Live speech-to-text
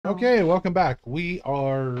Okay, welcome back. We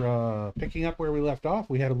are picking up where we left off.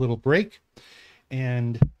 We had a little break,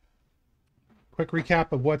 and quick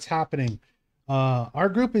recap of what's happening. Our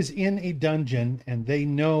group is in a dungeon, and they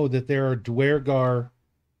know that there are Dwergar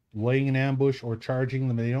laying an ambush or charging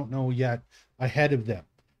them. They don't know yet ahead of them.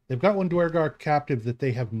 They've got one Dwergar captive that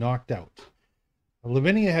they have knocked out.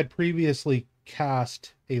 Lavinia had previously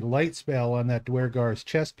cast a light spell on that Dwergar's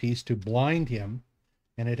chest piece to blind him,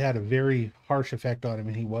 and it had a very harsh effect on him,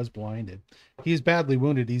 and he was blinded. He's badly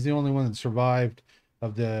wounded. He's the only one that survived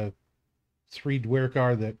of the 3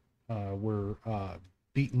 Dwergar that were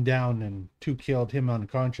beaten down, and 2 killed, him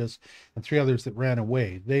unconscious, and 3 others that ran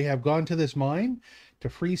away. They have gone to this mine to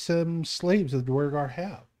free some slaves that the Dwergar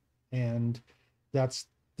have. And that's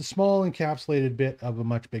the small encapsulated bit of a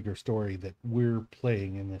much bigger story that we're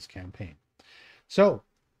playing in this campaign. So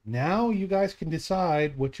now you guys can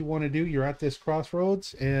decide what you want to do. You're at this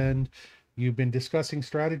crossroads and you've been discussing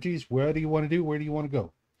strategies. What do you want to do? Where do you want to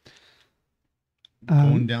go?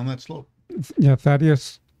 Going down that slope. Yeah,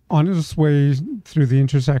 Thaddeus, on his way through the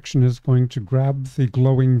intersection, is going to grab the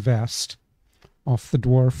glowing vest off the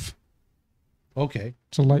dwarf. Okay.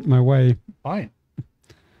 To light my way. Fine.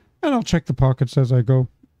 And I'll check the pockets as I go.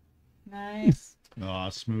 Nice. Ah,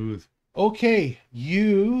 smooth. Okay,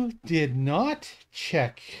 you did not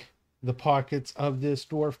check the pockets of this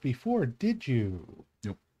dwarf before, did you?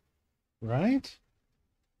 Nope. Right?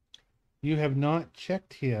 You have not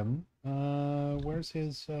checked him. Where's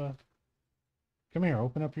his... Come here,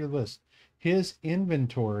 open up your list. His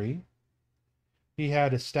inventory. He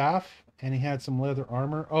had a staff, and he had some leather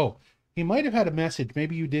armor. Oh, he might have had a message.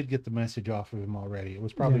 Maybe you did get the message off of him already. It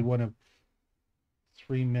was probably one of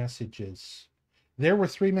 3 messages. There were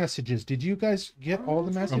 3 messages. Did you guys get all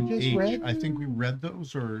the messages read? I think we read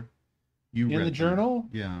those, or you read in the them? journal?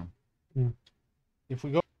 Yeah. If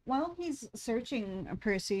we go... While he's searching,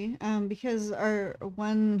 Percy, because our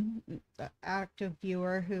one active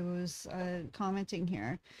viewer who's commenting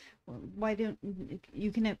here, why don't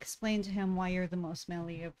you can explain to him why you're the most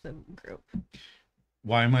melee of the group?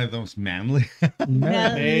 Why am I the most manly?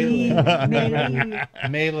 Melee.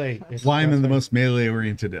 Melee. Why am I the most melee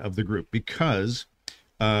oriented of the group? Because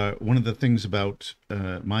one of the things about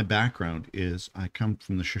my background is I come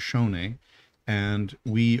from the Shoshone, and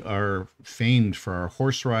we are famed for our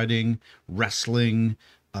horse riding, wrestling.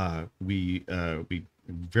 We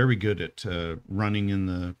very good at running in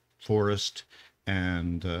the forest,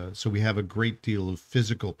 and so we have a great deal of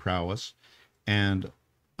physical prowess. And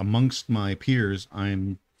amongst my peers,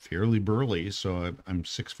 I'm fairly burly, so I'm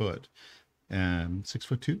 6 foot,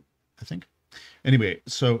 6'2", I think. Anyway,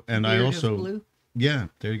 so and Beard I also blue. Yeah,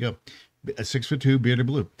 there you go, 6'2", bearded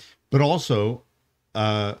blue. But also,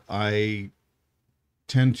 I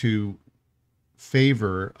tend to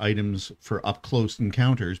favor items for up close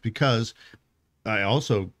encounters because I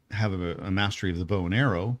also have a mastery of the bow and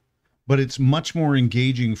arrow. But it's much more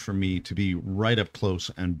engaging for me to be right up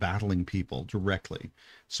close and battling people directly.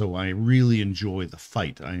 So I really enjoy the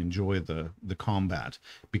fight. I enjoy the combat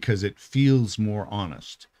because it feels more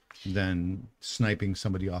honest than sniping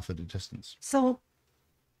somebody off at a distance. So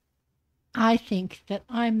I think that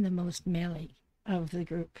I'm the most melee of the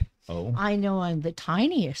group. Oh. I know I'm the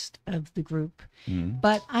tiniest of the group,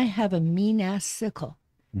 but I have a mean-ass sickle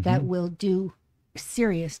that will do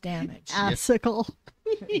serious damage. Assicle.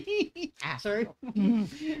 Sorry.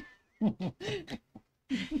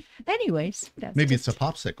 Anyways, that's Maybe it's a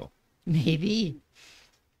popsicle. maybe.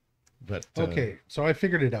 But Okay, so I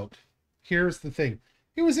figured it out. Here's the thing.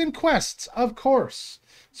 He was in quests, of course.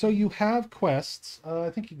 So you have quests. I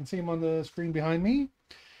think you can see them on the screen behind me.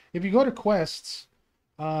 If you go to quests,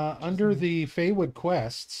 under the Feywood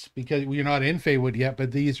quests, because we're not in Feywood yet,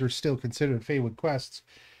 but these are still considered Feywood quests,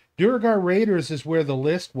 Duergar Raiders is where the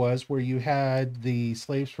list was, where you had the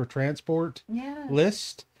slaves for transport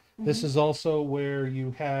list. This is also where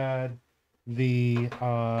you had the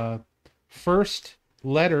first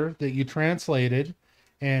letter that you translated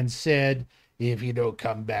and said, if you don't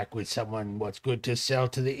come back with someone what's good to sell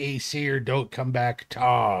to the Aesir, don't come back at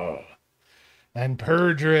all. And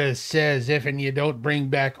Perdra says, if and you don't bring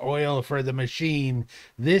back oil for the machine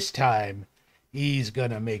this time, he's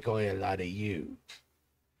gonna make oil out of you.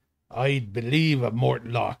 I'd believe a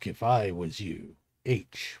Mortlock if I was you.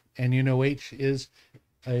 H. And you know H is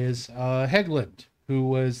Hegland, who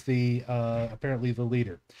was the apparently the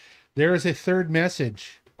leader. There is a third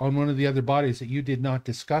message on one of the other bodies that you did not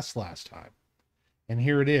discuss last time. And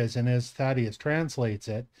here it is. And as Thaddeus translates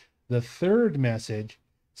it, the third message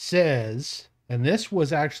says, and this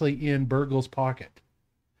was actually in Burgle's pocket.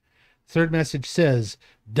 Third message says,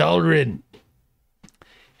 Dulrin,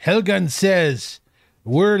 Helgun says,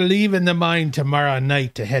 We're leaving the mine tomorrow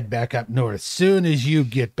night to head back up north soon as you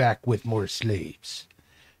get back with more slaves.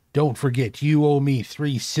 Don't forget, you owe me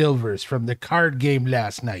 3 silvers from the card game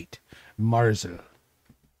last night, Marzel.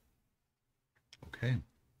 Okay.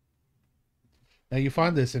 Now you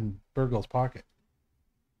find this in Burgle's pocket.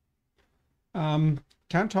 Can't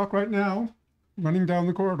talk right now. Running down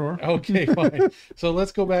the corridor. Okay, fine. So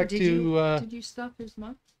let's go back Did you stuff his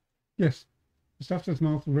mouth? Yes. He stuffed his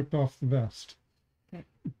mouth and ripped off the vest.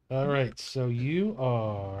 All right, so you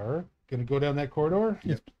are going to go down that corridor?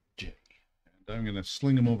 Yes. And I'm going to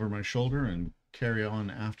sling him over my shoulder and carry on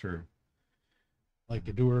after. Like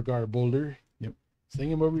a Duergar boulder? Yep.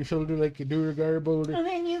 Sling him over your shoulder like a Duergar boulder. And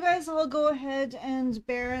then you guys all go ahead, and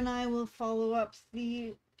Bear and I will follow up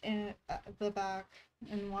the back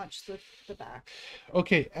and watch the back.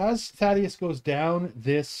 Okay, as Thaddeus goes down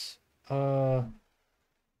this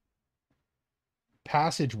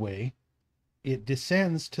passageway, it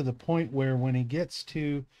descends to the point where when he gets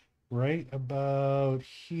to right about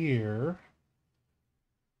here,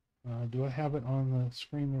 do I have it on the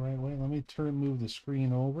screen the right way? Let me move the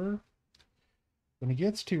screen over. When he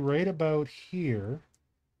gets to right about here,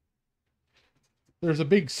 there's a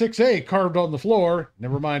big 6A carved on the floor.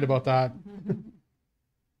 Never mind about that.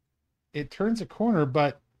 It turns a corner,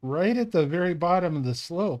 but right at the very bottom of the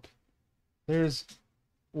slope, there's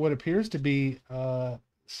what appears to be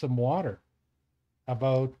some water.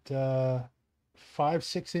 About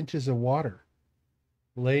 5-6 inches of water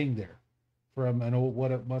laying there from an old,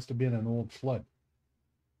 what it must have been an old flood.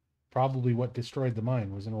 Probably what destroyed the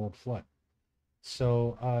mine was an old flood.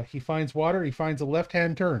 So he finds water. He finds a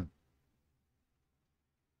left-hand turn.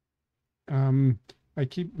 I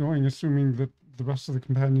keep going, assuming that the rest of the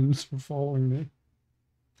companions are following me.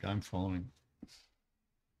 I'm following.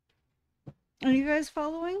 Are you guys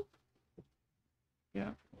following?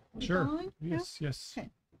 Yeah. You Sure. following? Yes, yes. Okay.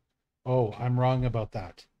 Oh, I'm wrong about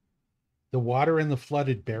that. The water in the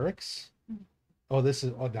flooded barracks. Oh,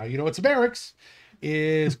 now you know it's a barracks.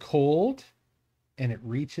 Is cold, and it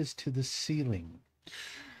reaches to the ceiling.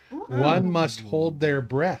 Ooh. One must hold their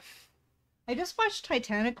breath. I just watched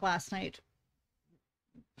Titanic last night.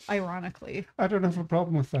 Ironically. I don't have a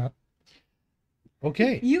problem with that.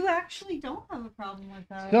 Okay. You actually don't have a problem with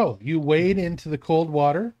that. So you wade into the cold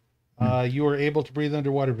water. You are able to breathe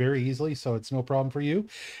underwater very easily, so it's no problem for you.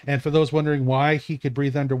 And for those wondering why he could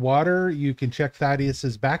breathe underwater, you can check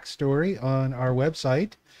Thaddeus's backstory on our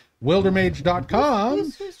website,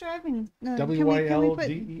 Wyldermage.com. Who's driving? W-Y-L-D-E-R.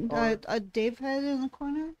 Can we put a Dave head in the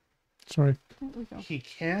corner? Sorry. There we go. He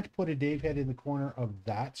can't put a Dave head in the corner of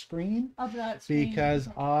that screen Of that screen. because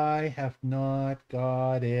I have not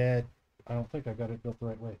got it. I don't think I got it built the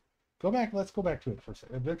right way. Go back. Let's go back to it for a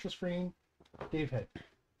second. Adventure screen, Dave head.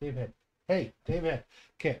 Dave head. Hey, Dave head.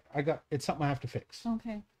 Okay, it's something I have to fix.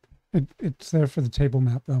 Okay. It's there for the table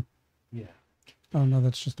map, though. Yeah. Oh, no,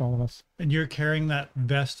 that's just all of us. And you're carrying that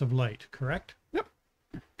vest of light, correct? Yep.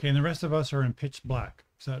 Okay, and the rest of us are in pitch black.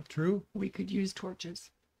 Is that true? We could use torches.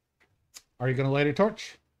 Are you going to light a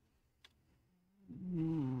torch?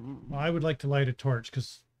 Well, I would like to light a torch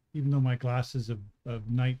because even though my glasses of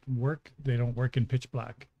night work, they don't work in pitch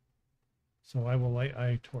black. So I will light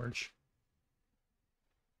a torch.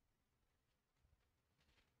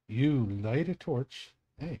 You light a torch.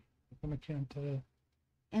 Hey, how come I can't...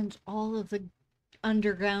 And all of the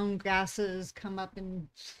underground gases come up and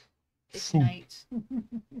ignite.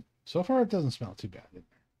 So far, it doesn't smell too bad.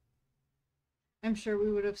 I'm sure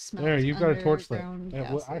we would have smelled There, you've got a torch lit. underground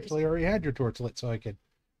Well, gases. actually, I already had your torch lit, so I could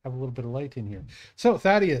have a little bit of light in here. So,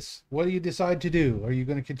 Thaddeus, what do you decide to do? Are you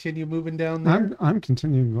going to continue moving down there? I'm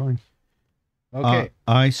continuing going. Okay.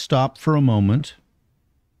 I stop for a moment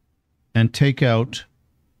and take out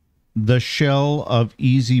the shell of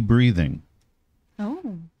easy breathing.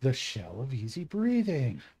 Oh. The shell of easy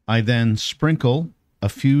breathing. I then sprinkle a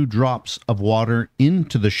few drops of water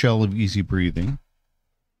into the shell of easy breathing,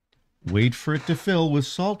 wait for it to fill with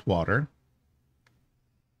salt water,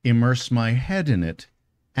 immerse my head in it,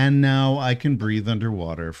 and now I can breathe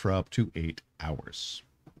underwater for up to 8 hours.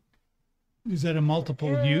 Is that a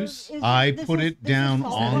multiple use? I put it down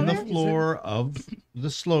on the floor of the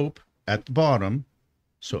slope at the bottom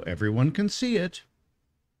so everyone can see it.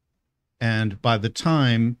 And by the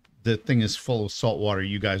time the thing is full of salt water,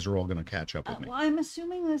 you guys are all going to catch up with me. Well, I'm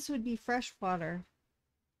assuming this would be fresh water.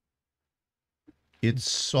 Its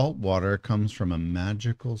salt water comes from a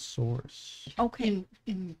magical source. Okay.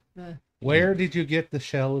 In the Where did you get the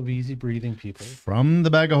shell of easy breathing, people? From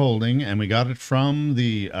the bag of holding, and we got it from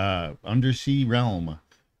the undersea realm.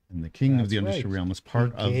 And the king of the That's undersea right. realm is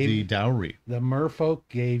part He of the gave- dowry. The merfolk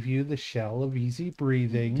gave you the shell of easy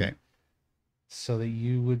breathing. Okay. so that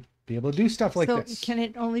you would be able to do stuff like so this. can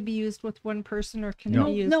it only be used with one person, or can No. it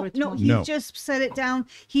be used No, with no, multiple? he No. just set it down.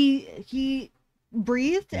 He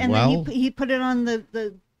breathed and Well- then he put it on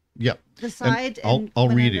the Yep. side. And And I'll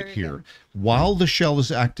went read under it here. again. While the shell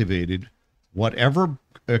is activated, whatever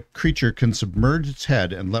creature can submerge its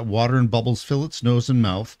head and let water and bubbles fill its nose and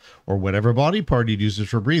mouth, or whatever body part it uses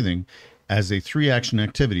for breathing, as a 3-action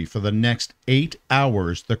activity for the next 8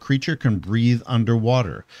 hours, the creature can breathe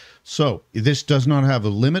underwater. So this does not have a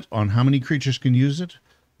limit on how many creatures can use it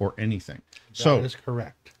or anything. So That is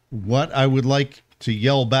correct. what I would like to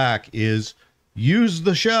yell back is, use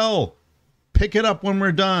the shell, pick it up when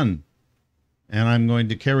we're done. And I'm going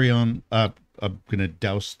to carry on. I'm going to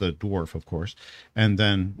douse the dwarf, of course, and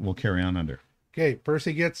then we'll carry on under. Okay,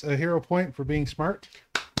 Percy gets a hero point for being smart.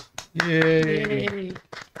 Yay.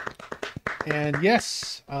 And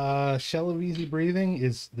yes, Shell of Easy Breathing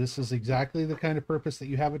is exactly the kind of purpose that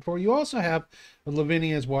you have it for. You also have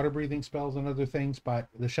Lavinia's water breathing spells and other things, but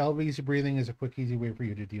the Shell of Easy Breathing is a quick, easy way for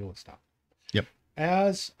you to deal with stuff. Yep.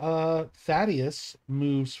 As Thaddeus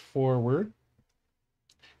moves forward,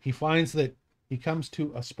 he finds that he comes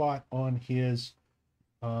to a spot on his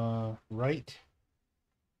right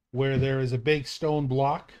where there is a big stone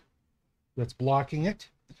block that's blocking it.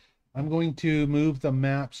 I'm going to move the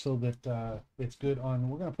map so that it's good on.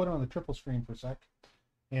 We're going to put it on the triple screen for a sec.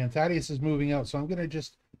 And Thaddeus is moving out, so I'm going to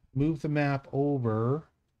just move the map over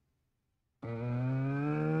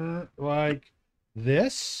like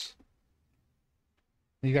this.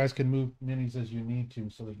 You guys can move minis as you need to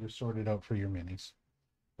so that you're sorted out for your minis.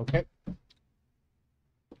 Okay.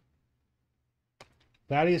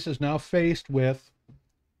 Thaddeus is now faced with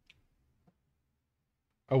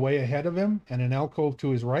a way ahead of him and an alcove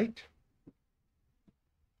to his right,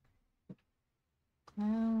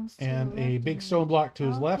 Clowns to and the a left big and stone block to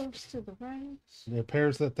his alcoves left. to the right. It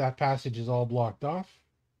appears that that passage is all blocked off.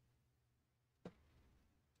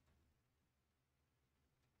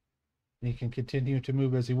 He can continue to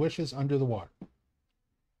move as he wishes under the water.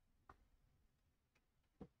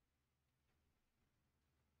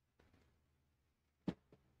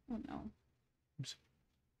 Oh no.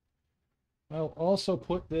 I'll also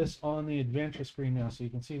put this on the adventure screen now so you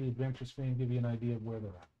can see the adventure screen, give you an idea of where they're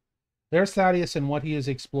at. There's Thaddeus and what he is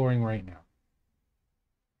exploring right now.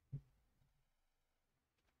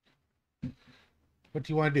 What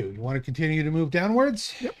do you want to do? You want to continue to move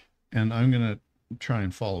downwards? Yep. And I'm going to try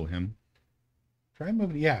and follow him. Try and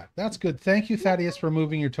move. Yeah, that's good. Thank you, Thaddeus, for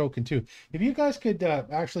moving your token too. If you guys could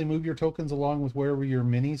actually move your tokens along with wherever your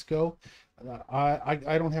minis go,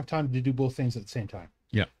 I don't have time to do both things at the same time.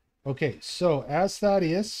 Yeah. Okay, so as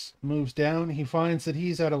Thaddeus moves down, he finds that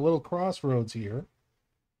he's at a little crossroads here.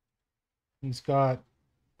 He's got,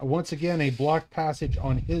 once again, a blocked passage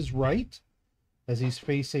on his right as he's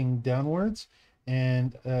facing downwards,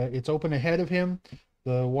 and it's open ahead of him,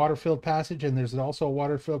 the water-filled passage, and there's also a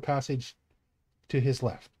water-filled passage to his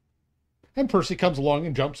left. And Percy comes along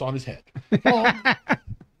and jumps on his head. Oh,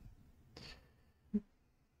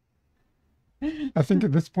 I think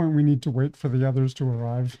at this point we need to wait for the others to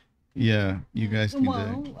arrive. Yeah, you guys need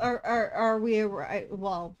Well, to... are we?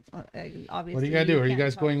 Well, obviously. what are you going to do? Are you can't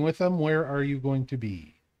guys talk. going with them? Where are you going to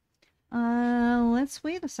be? Let's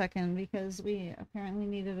wait a second because we apparently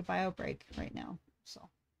needed a bio break right now. So.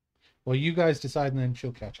 Well, you guys decide, and then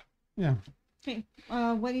she'll catch up. Yeah. Okay.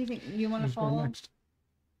 What do you think? You want to Who's going follow? next?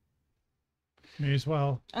 May as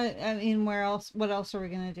well. I mean, where else? What else are we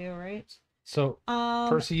gonna do? Right. So,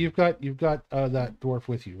 Percy, you've got that dwarf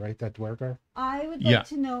with you, right? That dwarf. I would Yeah. like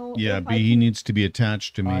to know. Yeah, if but I he can- needs to be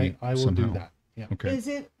attached to me I will somehow. do that. Yeah. Okay. Is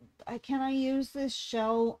it? Can I use this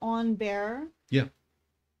shell on bear? Yeah.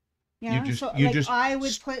 Yeah. just- so you like just- I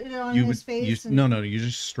would put it on You his would, face. no, you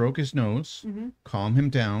just stroke his nose, Mhm. calm him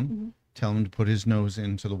down, Mhm. tell him to put his nose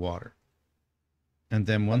into the water. And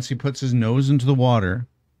then once he puts his nose into the water,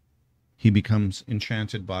 he becomes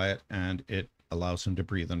enchanted by it, and it allows him to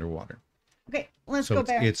breathe underwater. Okay, let's So go it's,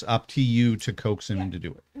 bear. it's up to you to coax him Yeah. to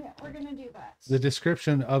do it. Yeah, we're gonna do that. The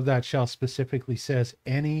description of that shell specifically says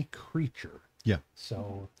any creature. Yeah.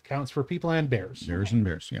 So it counts for people and bears. Bears and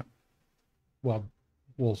bears, yeah. Well,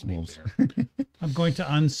 wolves need Wolves. bear. I'm going to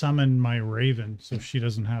unsummon my raven so she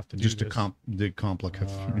doesn't have to do Just to this.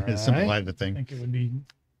 Alright. simplify the I thing. think it would be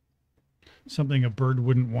something a bird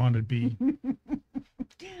wouldn't want to be.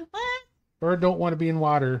 What? Bird don't want to be in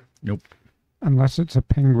water. Nope. Unless it's a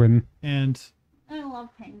penguin. And I love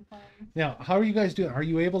penguins. Now, how are you guys doing? Are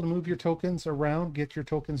you able to move your tokens around? Get your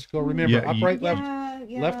tokens to go. Remember, Yeah, up, you- right, left.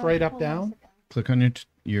 Yeah, left, right, up, hold on a down? second. Click on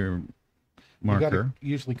your You marker, gotta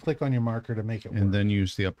usually click on your marker to make it work. and then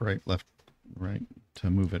use the upright, left, right to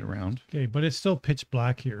move it around. okay, but it's still pitch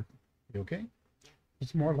black here. You okay?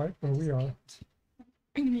 It's more light where we are. I'm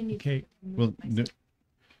gonna need Okay. to move Well, myself.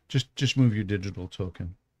 just move your digital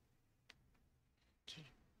token.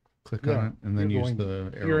 Click Yeah, on it and then you're use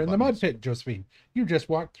going- the arrow You're in the mud buttons. pit, Josephine. You just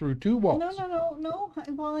walked through 2 walls. No.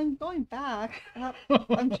 Well, I'm going back.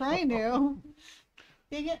 I'm trying to.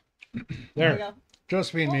 Dang it. There. we go.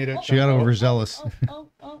 Josephine made it. She got overzealous.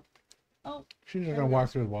 Oh. She's just There gonna we walk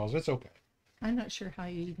go. through the walls. It's okay. I'm not sure how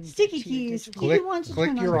you even get Sticky to your keys. digital- Do you Click- want to click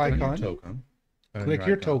turn your on the icon. screen? Token. Click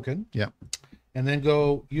your token. Yep. And then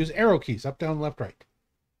go use arrow keys up, down, left, right.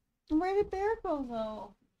 Where did Bear go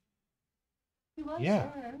though? He was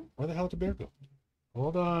Yeah. there. Where the hell did Bear go?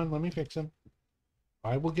 Hold on, let me fix him.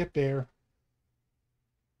 I will get Bear.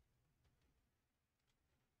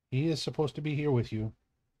 He is supposed to be here with you.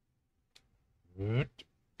 Good.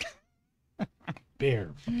 Bear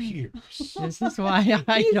appears. This is why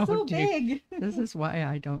I He's don't so do. big. This is why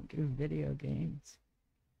I don't do video games.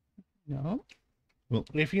 No,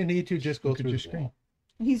 If you need to, just go Look at through your the screen. wall.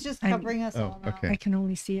 He's just I'm- covering us oh, all now. okay. I can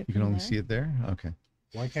only see it. You can from only there. see it there? Okay.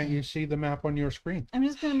 Why can't you see the map on your screen? I'm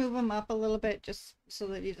just gonna move him up a little bit just so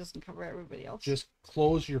that he doesn't cover everybody else. Just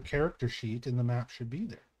close your character sheet and the map should be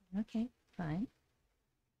there. Okay, fine.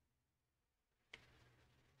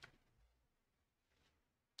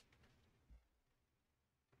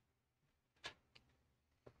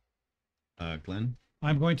 Glenn?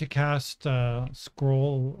 I'm going to cast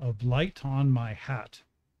Scroll of Light on my hat.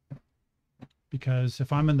 Because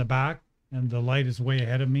if I'm in the back and the light is way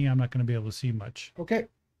ahead of me, I'm not going to be able to see much. Okay.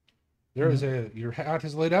 There is your hat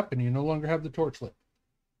is lit up and you no longer have the torch lit.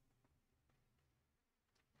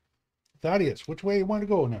 Thaddeus, which way you want to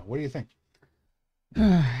go now? What do you think?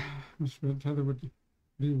 Which Heather would do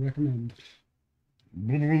you recommend?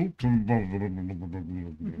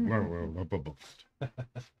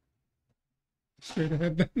 Straight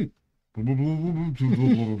ahead then.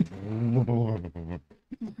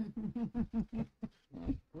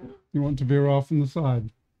 You want to veer off on the side.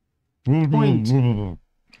 Point.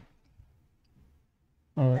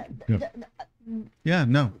 All right. Yeah,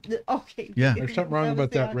 no. Okay. Yeah. There's something wrong was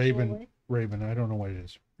about the that actual Raven. way. Raven, I don't know what it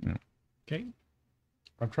is. Okay.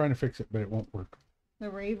 I'm trying to fix it, but it won't work. The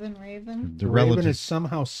Raven. The Raven relative. is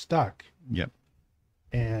somehow stuck Yep.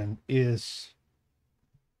 and is.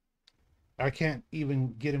 I can't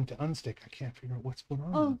even get him to unstick. I can't figure out what's going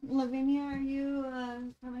on. Oh, Lavinia, are you?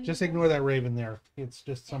 coming Just with ignore us? that Raven there. It's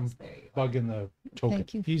just some Yes, there you bug in the token.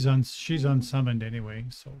 Thank you. She's unsummoned anyway,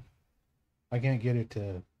 so I can't get it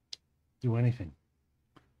to do anything.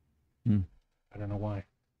 Hmm. I don't know why.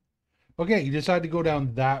 Okay, you decide to go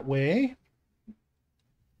down that way.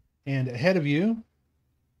 And ahead of you,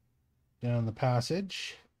 down the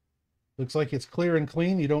passage, looks like it's clear and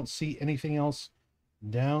clean. You don't see anything else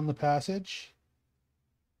down the passage.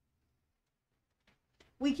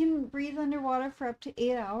 We can breathe underwater for up to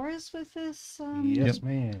 8 hours with this. Yes,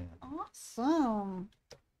 ma'am. Awesome.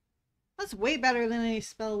 That's way better than any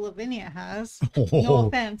spell Lavinia has. Oh, No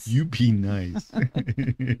offense. You be nice.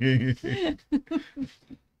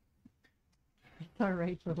 All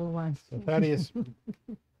right, little one. So Thaddeus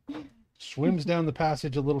swims down the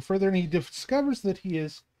passage a little further and he discovers that he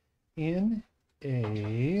is in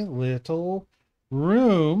a little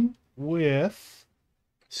room with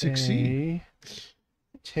Succeed.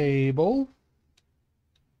 a table.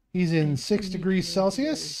 He's in 6 degrees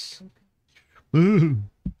Celsius. Ooh.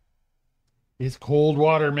 It's cold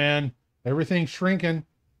water, man. Everything's shrinking.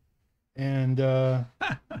 And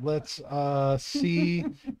let's see.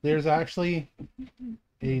 There's actually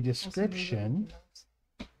a description.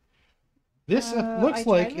 This looks I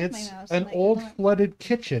like tried with my it's mouse an and I old cannot- flooded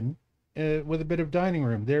kitchen with a bit of dining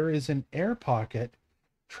room. There is an air pocket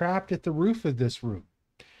trapped at the roof of this room.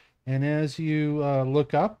 And as you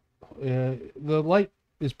look up, the light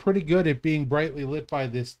is pretty good at being brightly lit by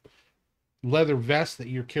this leather vest that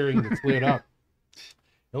you're carrying that's lit up.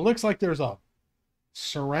 It looks like there's a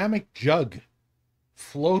ceramic jug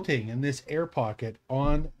floating in this air pocket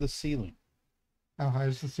on the ceiling. How high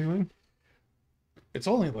is the ceiling? It's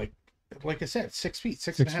only like I said, 6 feet,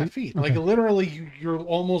 six 6 and a half feet? feet. Like Okay. literally, you're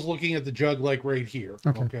almost looking at the jug like right here.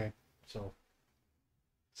 Okay. So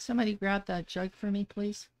Somebody grab that jug for me,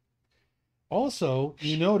 please. also,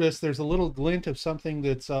 you notice there's a little glint of something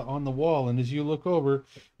that's on the wall, and as you look over,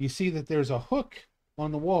 you see that there's a hook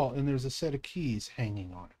on the wall, and there's a set of keys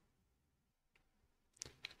hanging on it.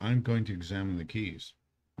 I'm going to examine the keys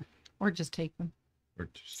Or just take them. or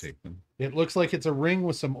just take them. It looks like it's a ring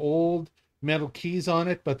with some old metal keys on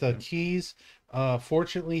it, but the keys,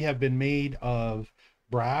 fortunately, have been made of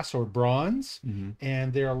brass or bronze,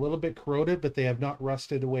 and they're a little bit corroded, but they have not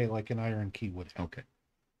rusted away like an iron key would have. Okay.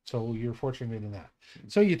 So you're fortunate in that.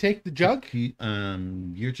 So you take the jug.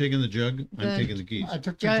 You're taking the jug. I'm taking the keys. I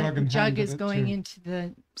took the jug and Jug handed is it going to, into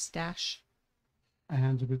the stash. I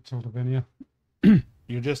handed it to Lavinia.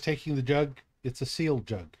 You're just taking the jug. It's a sealed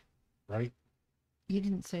jug, right? You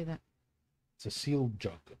didn't say that. It's a sealed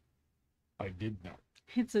jug. I did know.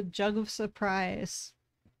 It's a jug of surprise.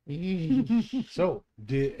 So,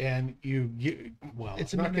 well,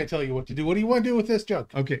 It's I'm a not going to minute. tell you what to do. What do you want to do with this jug?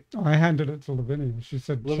 Okay. Oh, I handed it to Lavinia. She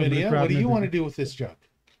said, Lavinia, what do you want to do with this jug?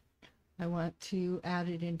 I want to add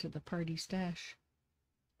it into the party stash.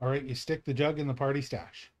 All right, you stick the jug in the party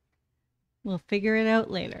stash. We'll figure it out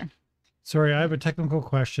later. Sorry, I have a technical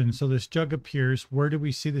question. So this jug appears. Where do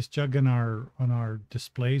we see this jug on our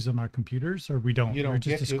displays on our computers, or we don't? You We're don't just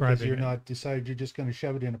get to because describing you're it. not decided. You're just going to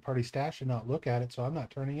shove it in a party stash and not look at it. So I'm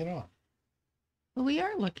not turning it on. Well, we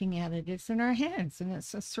are looking at it. It's in our hands, and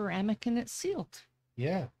it's a ceramic, and it's sealed.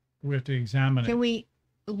 Yeah. We have to examine Can it. we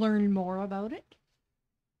learn more about it?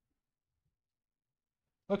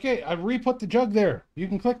 Okay, I've re-put the jug there. You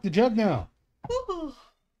can click the jug now.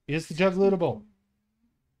 Is the jug lootable?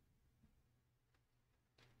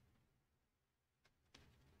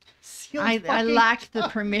 Sealed I fucking- lack the Oh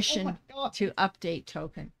permission my God. to update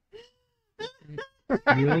token.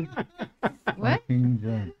 Sealed What? fucking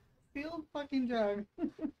jug. Sealed fucking jug.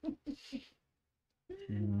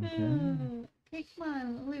 Okay. Okay, come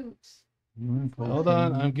on, loot. Hold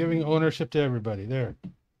on, I'm giving ownership to everybody. There.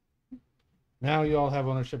 Now you all have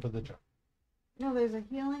ownership of the jug. No, there's a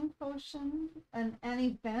healing potion, an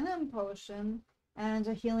anti-venom potion, and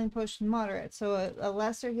a healing potion moderate. So a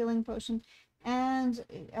lesser healing potion. And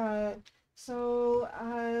So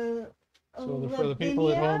for the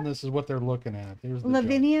people at home, this is what they're looking at. Here's the jug.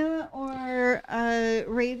 Lavinia or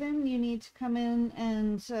Raven, you need to come in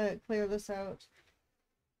and clear this out.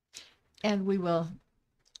 And we will,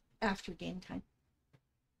 after game time,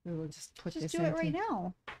 we will just put Just this do it right into-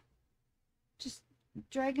 now. Just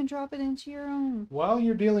drag and drop it into your own. While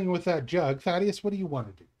you're dealing with that jug, Thaddeus, what do you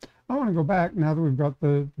want to do? I want to go back now that we've got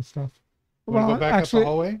the stuff. Want to go back up the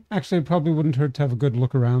hallway? Actually, it probably wouldn't hurt to have a good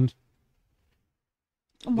look around.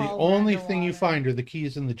 The While we're only thing you underwater. find are the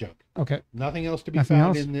keys in the jug. Okay, Nothing else to be Nothing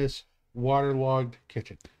found else? in this waterlogged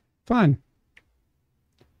kitchen. fine.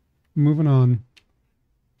 Moving on.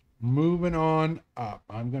 Moving on up.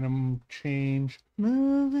 I'm going to change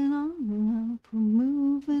Moving on,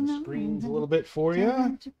 moving the on. screens a little bit for you.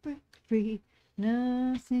 Time to break free.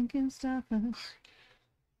 Nothing can stop us.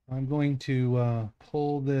 I'm going to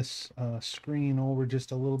pull this screen over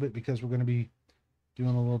just a little bit because we're going to be doing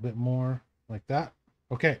a little bit more like that.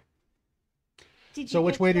 Okay. Did So you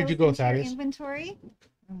which get way did you those go, into your Thaddeus? Inventory.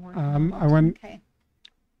 I'm working on I went Okay.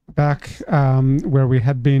 back where we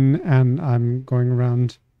had been, and I'm going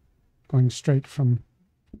around, going straight from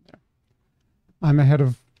there. I'm ahead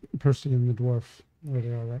of Percy and the dwarf where they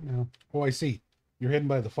are right now. Oh, I see. You're hidden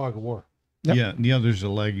by the fog of war. Yep. Yeah, the others are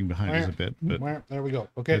lagging behind us a bit, but Well, there we go.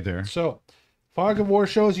 Okay. They're there. So fog of war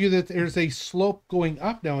shows you that there's a slope going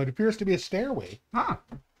up now. It appears to be a stairway.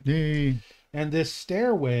 yay, And this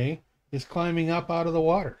stairway is climbing up out of the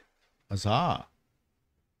water. huzzah!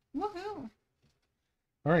 Woohoo!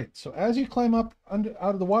 All right. So as you climb up out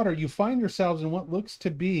of the water, you find yourselves in what looks to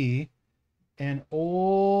be an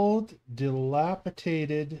old,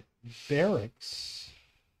 dilapidated barracks.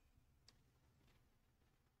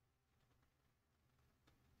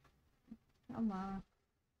 Come on.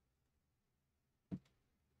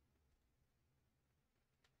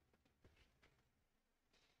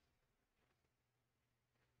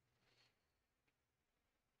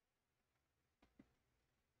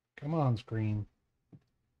 Come on, screen.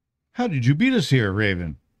 How did you beat us here,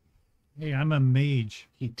 Raven? Hey, I'm a mage.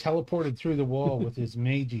 He teleported through the wall with his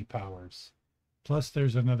magey powers. Plus,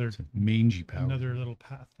 there's another Mangy power. little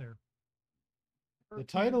path there. The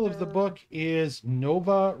title of the book is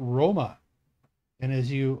Nova Roma. And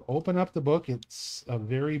as you open up the book, it's a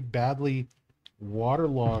very badly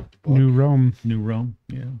waterlogged book. New Rome. New Rome.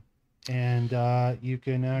 Yeah. And you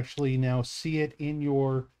can actually now see it in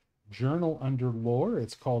your journal under lore.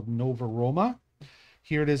 It's called Nova Roma.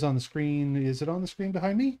 Here it is on the screen. Is it on the screen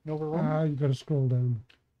behind me? Nova Roma? You got to scroll down.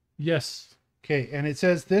 Yes. Okay, and it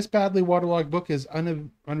says this badly waterlogged book is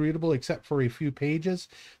unreadable except for a few pages.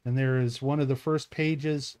 And there is one of the first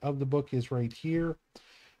pages of the book is right here.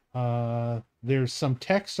 There's some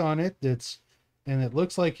text on it and it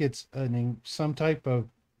looks like it's some type of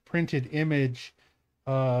printed image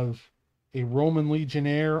of a Roman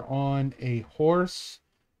legionnaire on a horse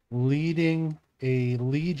leading a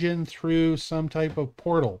legion through some type of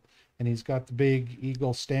portal. And he's got the big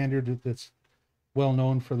eagle standard that's well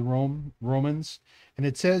known for the Romans. And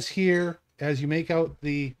it says here, as you make out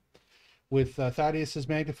the with Thaddeus's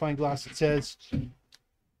magnifying glass, it says,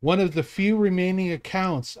 one of the few remaining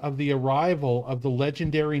accounts of the arrival of the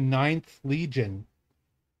legendary 9th Legion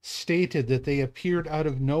stated that they appeared out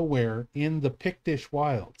of nowhere in the Pictish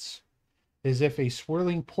wilds, as if a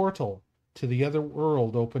swirling portal to the other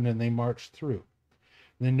world opened and they marched through.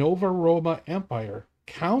 The Nova Roma Empire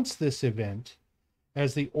counts this event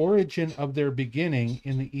as the origin of their beginning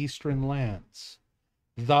in the Eastern lands.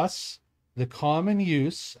 Thus, the common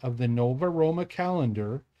use of the Nova Roma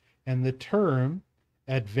calendar and the term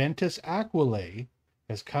Adventus Aquilae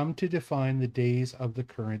has come to define the days of the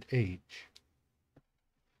current age.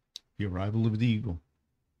 The arrival of the eagle.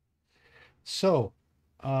 So,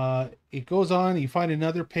 it goes on. You find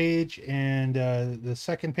another page, and the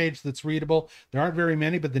second page that's readable. There aren't very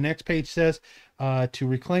many, but the next page says, to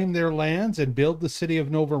reclaim their lands and build the city of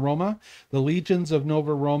Nova Roma, the legions of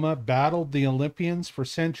Nova Roma battled the Olympians for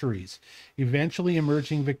centuries, eventually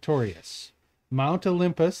emerging victorious. Mount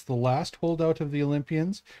Olympus, the last holdout of the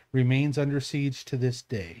Olympians, remains under siege to this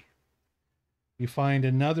day. You find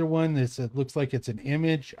another one that looks like it's an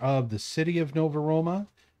image of the city of Nova Roma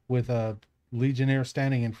with a legionnaire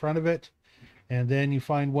standing in front of it. And then you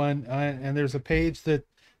find one, and there's a page that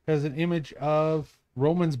has an image of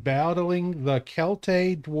Romans battling the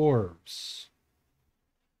Celtae dwarves.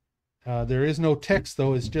 There is no text,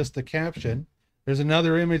 though. It's just the caption. There's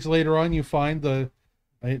another image later on. You find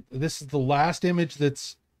this is the last image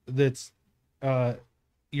that's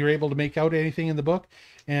you're able to make out anything in the book,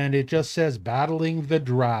 and it just says battling the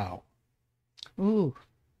drow. Ooh.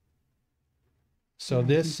 So Yeah,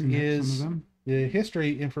 this you can get some is of them. the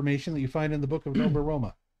history information that you find in the book of Nova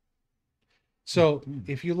Roma. So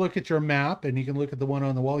if you look at your map, and you can look at the one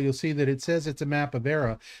on the wall, you'll see that it says it's a map of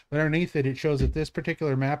Era, but underneath it, it shows that this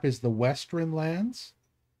particular map is the Western Lands,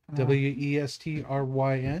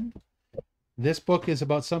 Westryn. This book is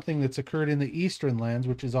about something that's occurred in the Eastern Lands,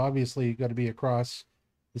 which is obviously got to be across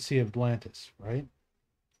the Sea of Atlantis, right?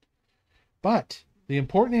 But the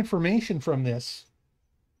important information from this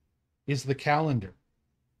is the calendar,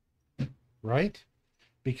 right?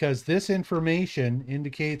 Because this information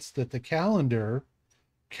indicates that the calendar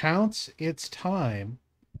counts its time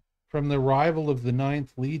from the arrival of the 9th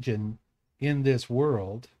Legion in this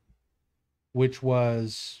world, which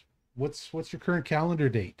was, what's your current calendar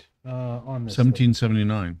date on this?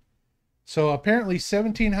 1779. So apparently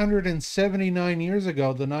 1779 years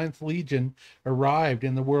ago, the 9th Legion arrived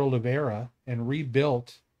in the world of Era and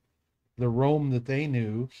rebuilt the Rome that they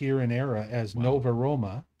knew here in Era as Nova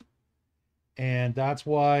Roma. And that's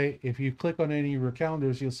why if you click on any of your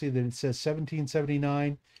calendars, you'll see that it says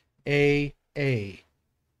 1779 AA,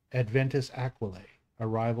 Adventus Aquilae,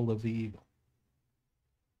 arrival of the eagle.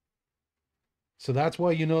 So that's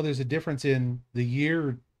why you know there's a difference in the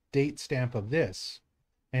year date stamp of this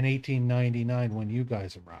and 1899 when you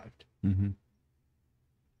guys arrived. Mm-hmm.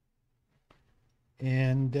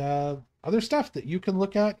 And other stuff that you can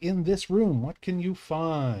look at in this room. What can you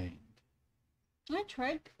find? I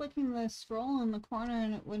tried clicking the scroll in the corner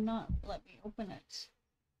and it would not let me open it.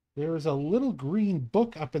 There is a little green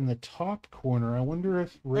book up in the top corner. I wonder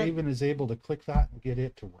if Raven is able to click that and get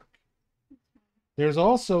it to work. There's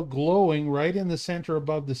also glowing right in the center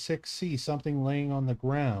above the 6C, something laying on the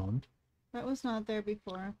ground. That was not there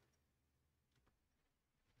before.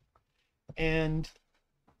 And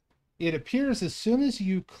it appears as soon as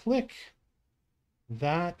you click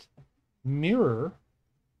that mirror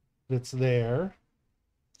that's there,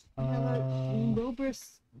 I have a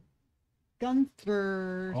Wilbrus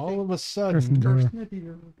Gunther. all of a sudden,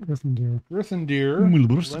 Gryffindor. Gryffindor.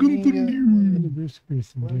 Willibrus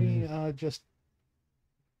Let me just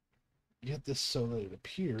get this so that it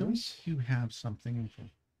appears. Don't you have something?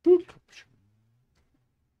 Boop.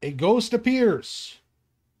 A ghost appears,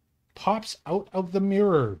 pops out of the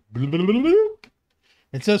mirror. Bloop, bloop, bloop, bloop.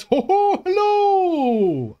 It says, "Ho ho,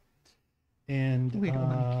 hello!" And We don't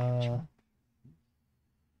want to catch one.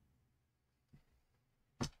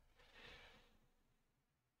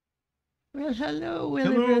 Well, hello,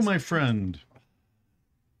 Hello, Willibrus. my friend.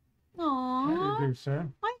 How do Aww. you do, sir?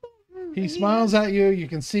 he smiles at you. You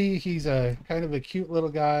can see he's a kind of a cute little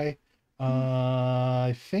guy.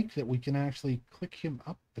 I think that we can actually click him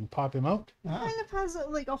up and pop him out. Kind of has a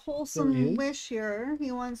There he wholesome is. wish here.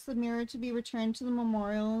 He wants the mirror to be returned to the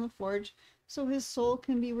memorial in the forge, so his soul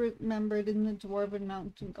can be remembered in the dwarven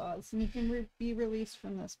mountain gods, and he can be released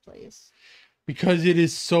from this place. Because it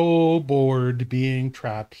is so bored being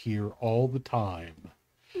trapped here all the time.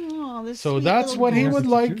 Oh, this So sweet that's little what he dwarf. would to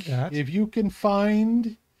like. do that. If you can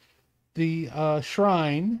find the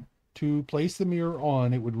shrine to place the mirror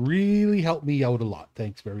on, it would really help me out a lot.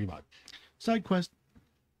 Thanks very much. Side quest.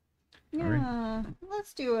 Yeah,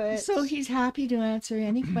 let's do it. So he's happy to answer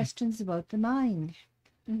any questions about the mine.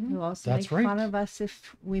 He'll also That's make fun right. of us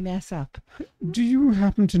if we mess up. Do you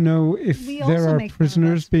happen to know if We there also are make fun of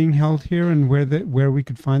prisoners us. being held here and where we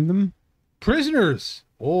could find them? Prisoners.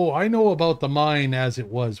 Oh, I know about the mine as it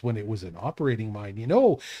was when it was an operating mine. You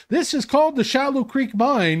know, this is called the Shallow Creek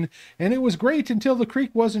Mine, and it was great until the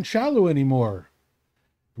creek wasn't shallow anymore.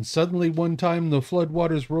 And suddenly one time the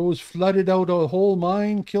floodwaters rose, flooded out a whole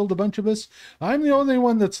mine, killed a bunch of us. I'm the only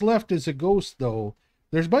one that's left as a ghost, though.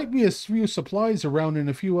 There might be a few supplies around and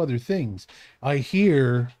a few other things. I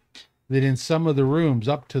hear that in some of the rooms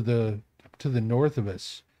up to the north of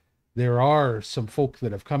us, there are some folk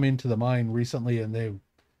that have come into the mine recently, and they're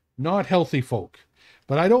not healthy folk.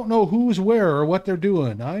 But I don't know who's where or what they're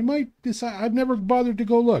doing. I might decide. I've never bothered to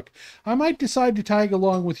go look. I might decide to tag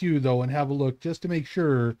along with you, though, and have a look just to make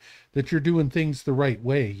sure that you're doing things the right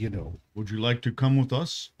way, you know. Would you like to come with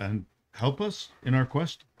us and help us in our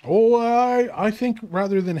quest? Oh, I think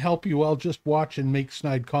rather than help you, I'll just watch and make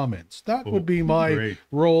snide comments. That would be my great.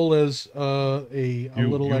 role as a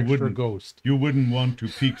little you extra wouldn't- ghost. You wouldn't want to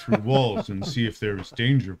peek through walls and see if there is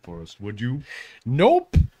danger for us, would you?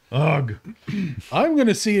 Nope. Ugh. I'm going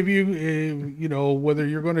to see if you, whether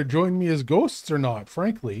you're going to join me as ghosts or not,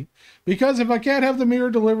 frankly. Because if I can't have the mirror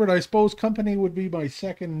delivered, I suppose company would be my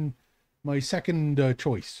second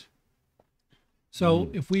choice. So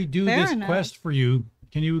if we do Fair this enough. quest for you,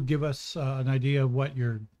 can you give us an idea of what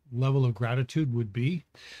your level of gratitude would be?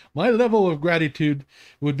 My level of gratitude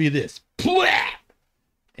would be this. Pwah!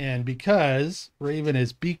 And because Raven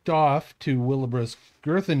has beaked off to Willibrus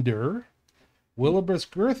Girthinder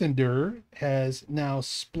has now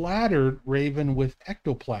splattered Raven with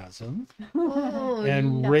ectoplasm, Oh,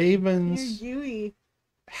 and no. Raven's You're gooey.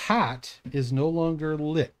 hat is no longer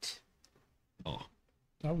lit.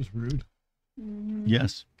 That was rude.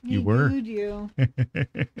 Yes, He you were. gooed you.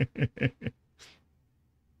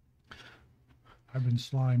 I've been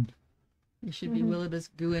slimed. You should be Willibrus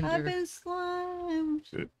Gooender. I've been slimed.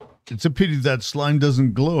 It's a pity that slime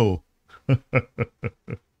doesn't glow.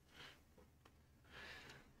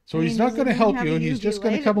 So I he's mean, not does going to it help have you, a and he's UV just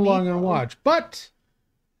going to light come at me, along and though? watch. But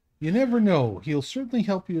you never know. He'll certainly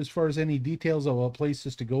help you as far as any details of what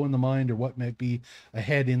places to go in the mine or what might be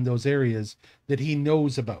ahead in those areas that he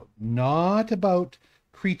knows about. Not about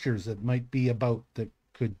creatures that might be about that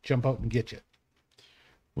could jump out and get you.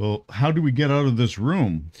 Well, how do we get out of this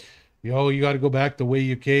room? You got to go back the way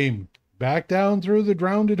you came. Back down through the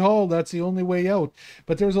drowned hall. That's the only way out.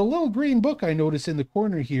 But there's a little green book I noticed in the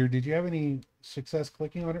corner here. Did you have any success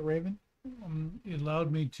clicking on it, Raven? It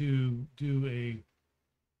allowed me to do a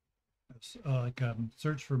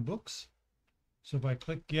search for books. So if I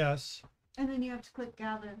click yes, And then you have to click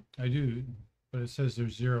gather. I do, but it says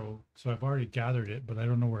there's 0. So I've already gathered it, but I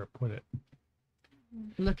don't know where I put it.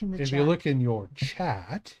 Look in the If chat. you look in your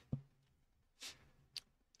chat,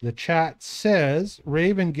 the chat says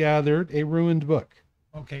Raven gathered a ruined book.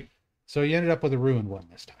 Okay. So you ended up with a ruined one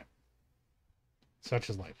this time. Such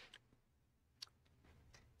is life.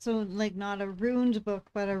 So, like, not a ruined book,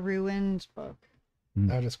 but a ruined book.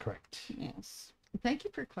 That is correct. Yes. Thank you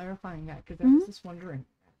for clarifying that, because I was just wondering.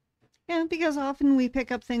 Yeah, because often we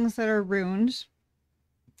pick up things that are ruined,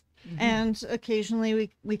 and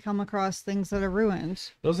occasionally we come across things that are ruined.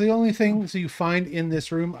 Those are the only things you find in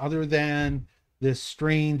this room other than this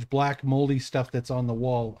strange black moldy stuff that's on the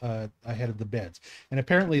wall ahead of the beds. And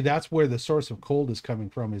apparently that's where the source of cold is coming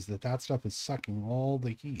from, is that stuff is sucking all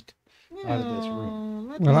the heat out of this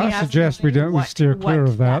room. Well, I suggest we steer clear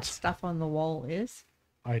of that. Stuff on the wall is.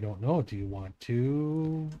 I don't know. Do you want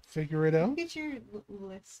to figure it out? Look at your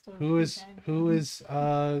list. Of Who is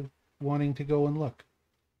wanting to go and look?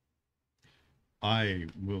 I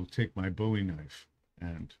will take my Bowie knife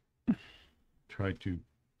and try to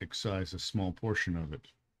excise a small portion of it.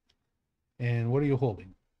 And what are you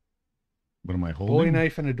holding? What am I holding? Bowie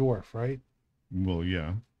knife and a dwarf, right? Well,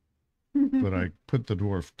 yeah. But I put the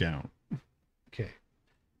dwarf down. Okay.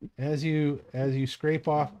 As you scrape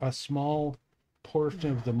off a small portion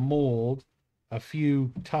of the mold, a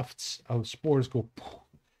few tufts of spores go poof,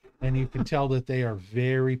 and you can tell that they are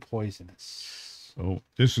very poisonous. Oh,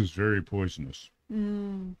 this is very poisonous.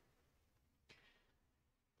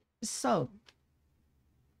 So,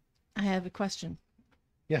 I have a question.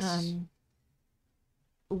 Yes.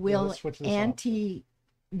 Will let's switch this off. anti-venom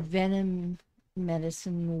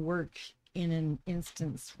medicine work in an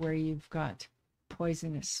instance where you've got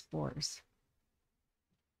poisonous spores?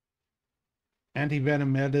 Anti-venom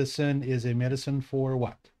medicine is a medicine for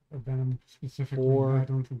what? For venom specifically, For I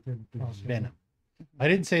don't think they'd possible. Venom. I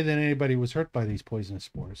didn't say that anybody was hurt by these poisonous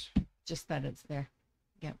spores. Just that it's there.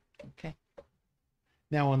 Okay.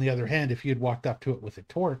 Now, on the other hand, if you had walked up to it with a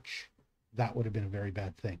torch, that would have been a very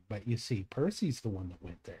bad thing. But you see, Percy's the one that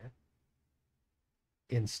went there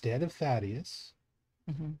instead of Thaddeus.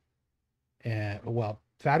 Mhm. And well,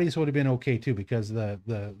 Thaddeus would have been okay too because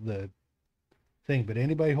the thing. But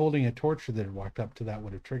anybody holding a torch that had walked up to that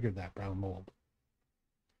would have triggered that brown mold.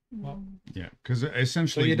 Well, Yeah, because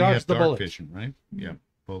essentially you we dodged have the dark bullet. vision, right? Yeah,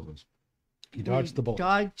 both of us. You dodged the bullet.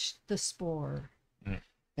 Dodged the spore.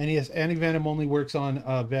 And yes, anti-venom only works on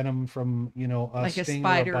venom from, a Like a sting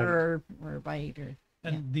spider or a bite. or a bite. Or,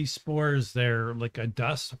 and these spores, they're like a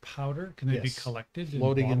dust, a powder. Can they be Yes. collected? and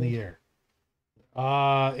Floating in the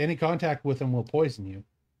bottled? air. Any contact with them will poison you.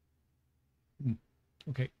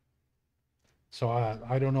 Okay. So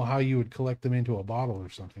I don't know how you would collect them into a bottle or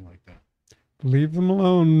something like that. Leave them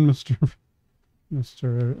alone,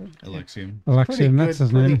 Mr. Alexian. Alexian, that's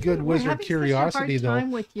his pretty name. good We're wizard having such a curiosity, hard though.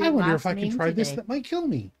 time with your I wonder last if I can name try this. today. That might kill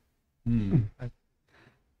me.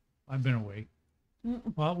 I've been away.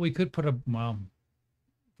 Well, we could put a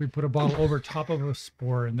we put a bottle over top of a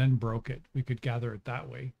spore and then broke it. We could gather it that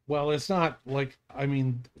way. Well, it's not like,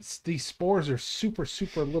 these spores are super,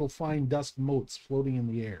 super little fine dust motes floating in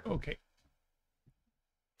the air. Okay.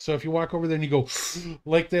 So if you walk over there and you go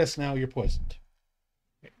like this, now you're poisoned.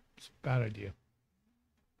 It's a bad idea.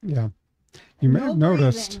 Yeah. You may No have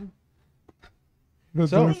noticed breathing. that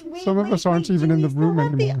So- some of us aren't even do in the we room still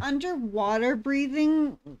have anymore. the underwater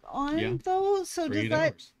breathing on Yeah. though? So For does 8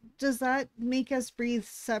 that hours. does that make us breathe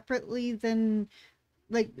separately than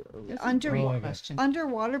like That's a under great Oh, okay. question.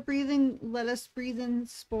 underwater breathing? Let us breathe in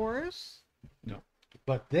spores,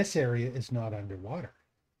 But this area is not underwater.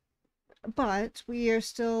 but we are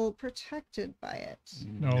still protected by it.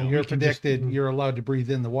 No, You're we can just- protected. You're allowed to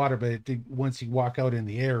breathe in the water, but once you walk out in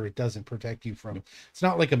the air, it doesn't protect you from. It's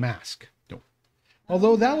not like a mask. No.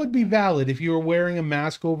 Although that would be valid if you were wearing a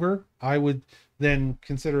mask over. I would then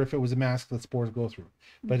consider if it was a mask that spores go through.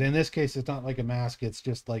 But in this case, it's not like a mask. It's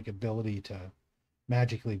just like ability to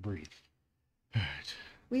magically breathe.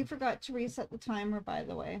 We forgot to reset the timer, by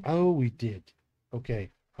the way. Oh, we did.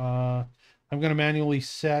 Okay. I'm going to manually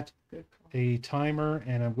set a timer,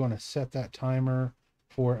 and I'm going to set that timer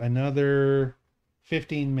for another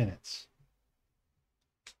 15 minutes.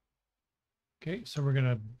 Okay, so we're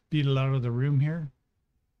gonna beat it out of the room here.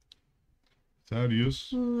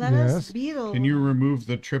 Thaddeus, Let Yes. us beetle. can you remove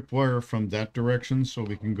the tripwire from that direction so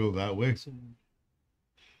we can go that way?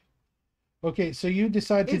 Okay, so you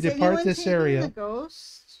decide to Is depart anyone this taking area, The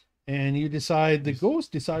ghost. and you decide the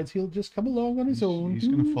ghost decides he'll just come along on his own. He's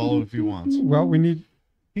going to follow if he wants. Well, we need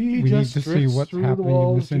He we just need to see drifts what's through the happening in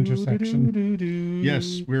walls. this intersection.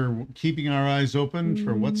 Yes, we're keeping our eyes open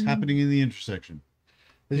for what's happening in the intersection.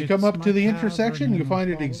 As you It's come up to my the intersection, you cavern find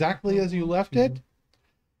it and exactly as you follow left you. it.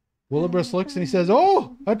 Willibrus looks and he says,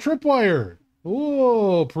 "Oh, a tripwire.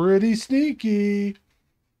 Oh, pretty sneaky.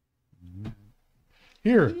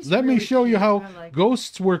 Here, He's let me really show you cute. how I like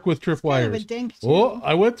ghosts work with Kind of a tripwires. dink too. Oh,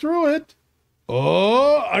 I went through it.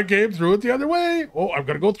 Oh, I came through it the other way. Oh, I'm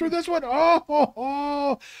gonna go through this one.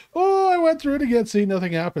 Oh, I went through it again. See,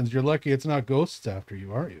 nothing happens. You're lucky it's not ghosts after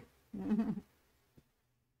you, aren't you?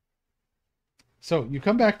 So you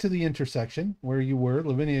come back to the intersection where you were.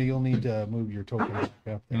 Lavinia, you'll need to move your token back up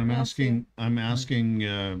And there. I'm asking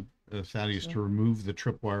Thaddeus to remove the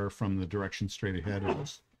tripwire from the direction straight ahead of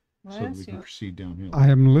us so that we can proceed downhill. I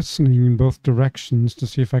am listening in both directions to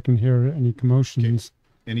see if I can hear any commotions.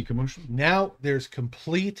 Any commotion? Now there's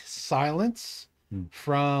complete silence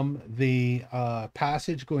from the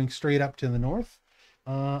passage going straight up to the north.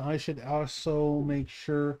 I should also make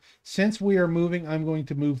sure, since we are moving, I'm going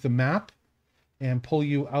to move the map and pull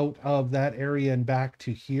you out of that area and back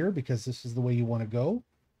to here because this is the way you want to go.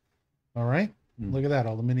 All right. Look at that.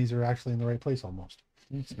 All the minis are actually in the right place almost.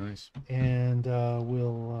 That's nice. And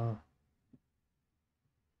we'll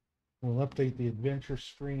update the adventure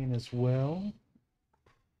screen as well.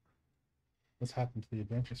 What's happened to the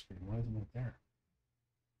adventure screen? Why isn't it there?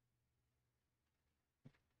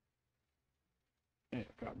 It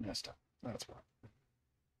got messed up. That's why.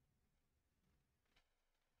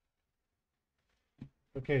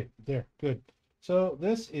 Okay, there. Good. So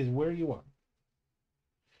this is where you are.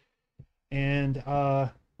 And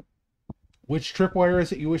which tripwire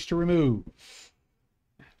is it you wish to remove?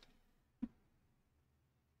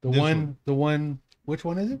 This Which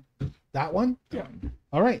one is it? That one? Yeah.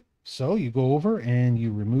 All right. So you go over and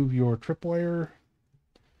you remove your tripwire.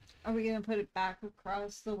 Are we gonna put it back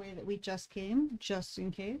across the way that we just came, just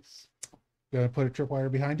in case? Gonna put a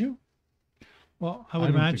tripwire behind you. Well, I I would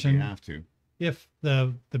don't think imagine we have to. if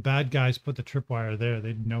the bad guys put the tripwire there,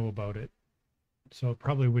 they'd know about it. So it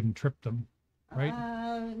probably wouldn't trip them. right?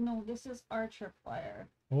 No, this is archer fire.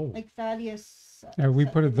 Oh, Like Thaddeus. Yeah, we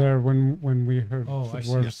set put it them there up. when we heard Oh, the I see.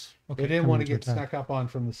 dwarves. They okay. didn't want to coming get to attack. snuck up on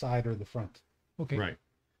from the side or the front. Okay. Right.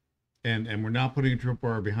 And we're not putting a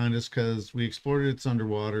tripwire behind us because we explored it, it's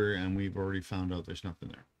underwater, and we've already found out there's nothing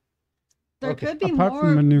there. There Okay. could be Apart more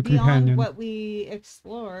from a new beyond companion. what we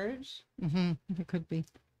explored. Mm-hmm. It could be.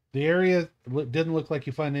 The area didn't look like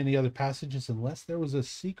you find any other passages unless there was a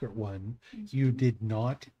secret one you did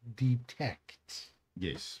not detect.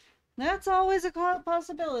 Yes. That's always a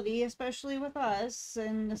possibility, especially with us,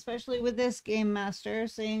 and especially with this game master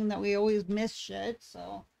saying that we always miss shit.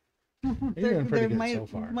 So doing pretty good might so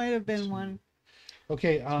far. might have been one.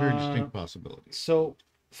 Okay, It's a very distinct possibility. so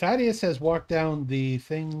Thaddeus has walked down the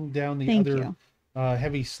thing down the Thank other you.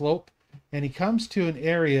 heavy slope, and he comes to an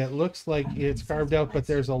area. It looks like it's carved out, but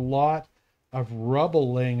there's a lot of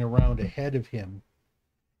rubble laying around ahead of him.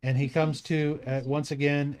 And he comes to once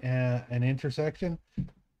again an intersection,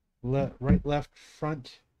 right, left,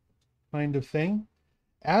 front, kind of thing.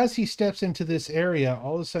 As he steps into this area,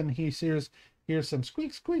 all of a sudden he hears some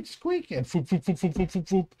squeak, squeak, squeak, and foop, foop, foop, foop, foop,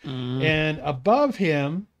 foop, foop. And above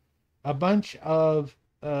him, a bunch of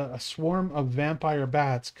a swarm of vampire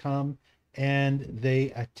bats come and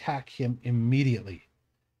they attack him immediately.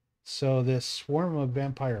 So this swarm of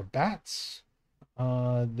vampire bats,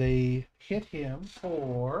 they hit him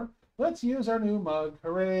for, let's use our new mug.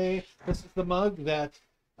 Hooray. This is the mug that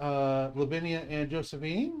Lavinia and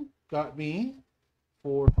Josephine got me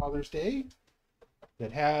for Father's Day,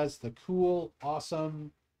 that has the cool,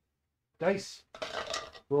 awesome dice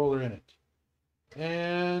roller in it.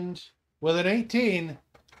 And with an 18,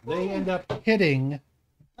 they end up hitting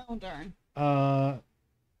Oh darn!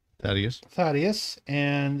 Thaddeus.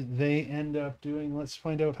 and they end up doing, let's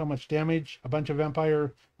find out how much damage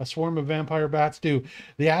a swarm of vampire bats do.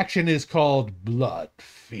 The action is called Blood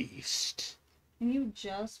Feast. Can you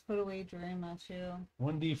just put away Durima too?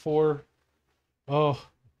 1d4. Oh,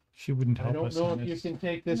 She wouldn't I help don't us. know in if you this. can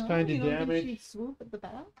take this No, kind you of don't think damage. she'd swoop at the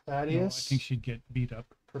bat? No, I Thaddeus, think she'd get beat up.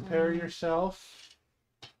 prepare yourself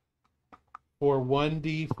for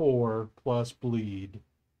 1d4 plus bleed.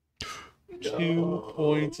 2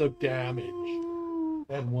 points of damage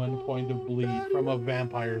and 1 point of bleed from a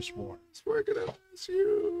vampire swarm. We're gonna miss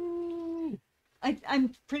you.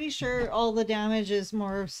 I'm pretty sure all the damage is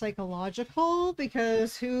more psychological,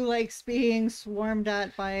 because who likes being swarmed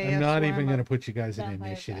at by I'm a not swarm even going to of put you guys in vampire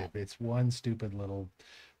initiative. bats? It's one stupid little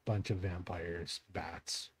bunch of vampires,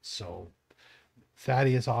 bats. So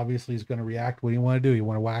Thaddeus obviously is going to react. What do you want to do? You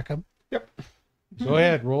want to whack him? Yep. Go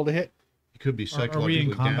ahead, roll to hit. He could be Are we in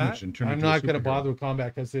psychologically combat? damaged and turn I'm into a not going to superhero. bother with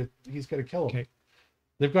combat because he's going to kill him. Okay.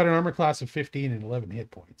 They've got an armor class of 15 and 11 hit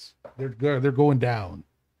points. They're going down.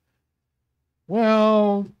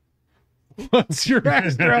 Well, what's your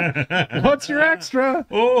extra? What's your extra?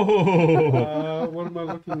 Oh, What am I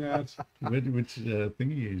looking at? which thing are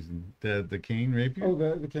you using? The cane rapier? Oh,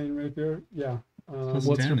 the cane rapier. Yeah. Plus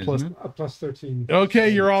What's 10, your plus? isn't it? A plus 13. Okay,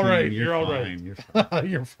 you're all 13, right. You're all right. fine, You're fine.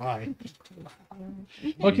 You're fine.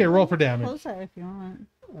 You can Okay, roll for damage. Close that if you want.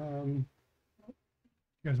 You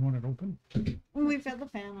guys want it open? We've got the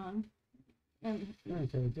fan on. And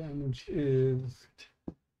Okay, damage is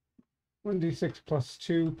 1d6 plus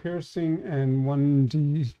 2 piercing and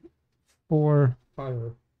 1d4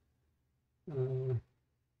 fire.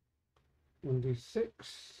 1d6.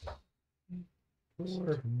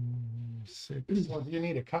 4 6. Well, do you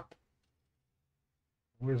need a cup?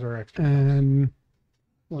 Where's our extra? and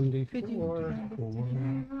could you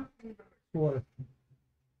 1d4. 4.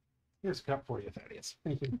 Here's a cup for you, Thaddeus.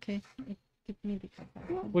 Thank you. Okay. Give me the cup.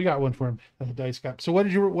 We got one for him. A dice cup. So what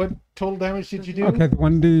total damage did you do? Okay, the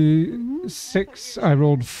 1d6 I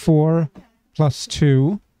rolled 4 plus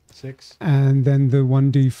 2, 6. and then the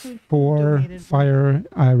 1d4 Donated. fire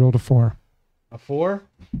I rolled a 4. A 4.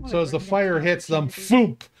 So as the fire hits them,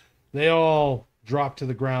 foop, they all drop to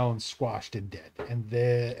the ground, squashed and dead. And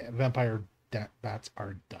the vampire bats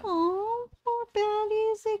are done. Oh, poor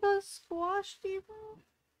baddies. They got squashed even.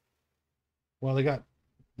 Well,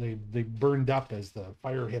 they burned up as the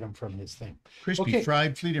fire hit them from his thing. Crispy Okay.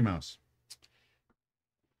 fried Fledermaus.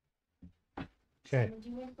 Okay.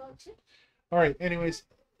 All right. Anyways,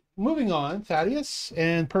 moving on. Thaddeus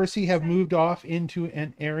and Percy have moved off into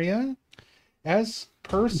an area. As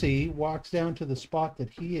Percy walks down to the spot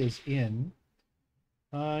that he is in,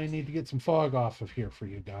 I need to get some fog off of here for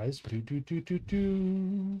you guys.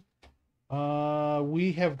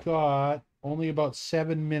 We have got only about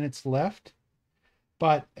 7 minutes left.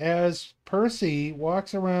 But as Percy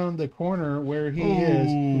walks around the corner where he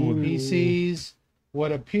is, he sees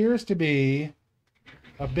what appears to be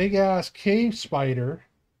a big ass cave spider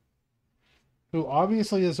who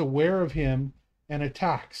obviously is aware of him and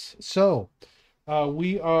attacks. So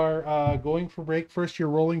we are going for break. First, you're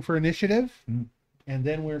rolling for initiative, and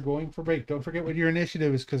then we're going for break. Don't forget what your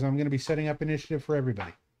initiative is, because I'm going to be setting up initiative for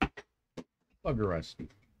everybody. Bugger us.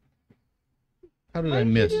 How did I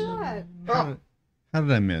miss? How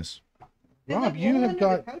did I miss? Rob, you have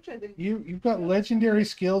got you've got legendary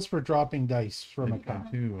skills for dropping dice from a couch.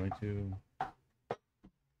 I do.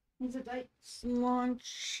 It's a dice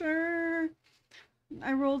launcher.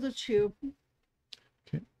 I rolled a 2.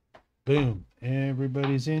 Okay. Boom.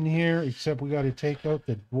 Everybody's in here, except we got to take out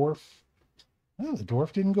the dwarf. Oh, the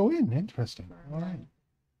dwarf didn't go in. Interesting. All right.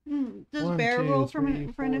 Does One, Bear two, roll three,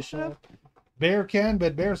 for four, initiative? 5. Bear can,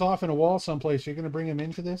 but Bear's off in a wall someplace. You're going to bring him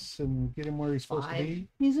into this and get him where he's supposed to be.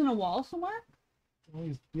 He's in a wall somewhere? Well,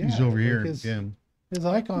 He's over like here. His Yeah.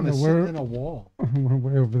 icon No, is sitting in a wall. We're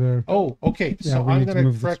way over there. Oh, okay. Yeah, So we I'm need to going to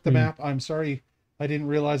move the correct the screen. map. I'm sorry. I didn't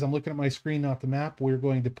realize I'm looking at my screen, not the map. We're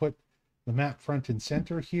going to put the map front and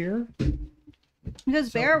center here.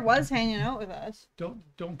 Because Bear was hanging out with us.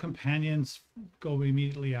 Don't companions go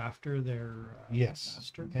immediately after their Yes.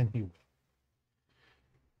 master? And he will.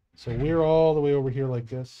 So we're all the way over here like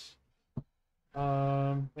this.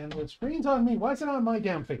 And the screen's on me. Why is it on my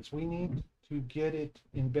damn face? We need to get it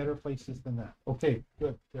in better places than that. Okay,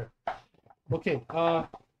 good. There. Okay,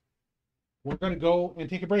 we're going to go and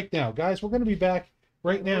take a break now. Guys, we're going to be back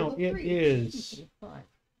right now. It is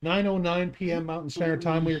 9:09 p.m. Mountain Standard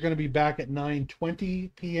Time. We are going to be back at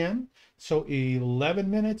 9:20 p.m. So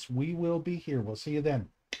 11 minutes, we will be here. We'll see you then.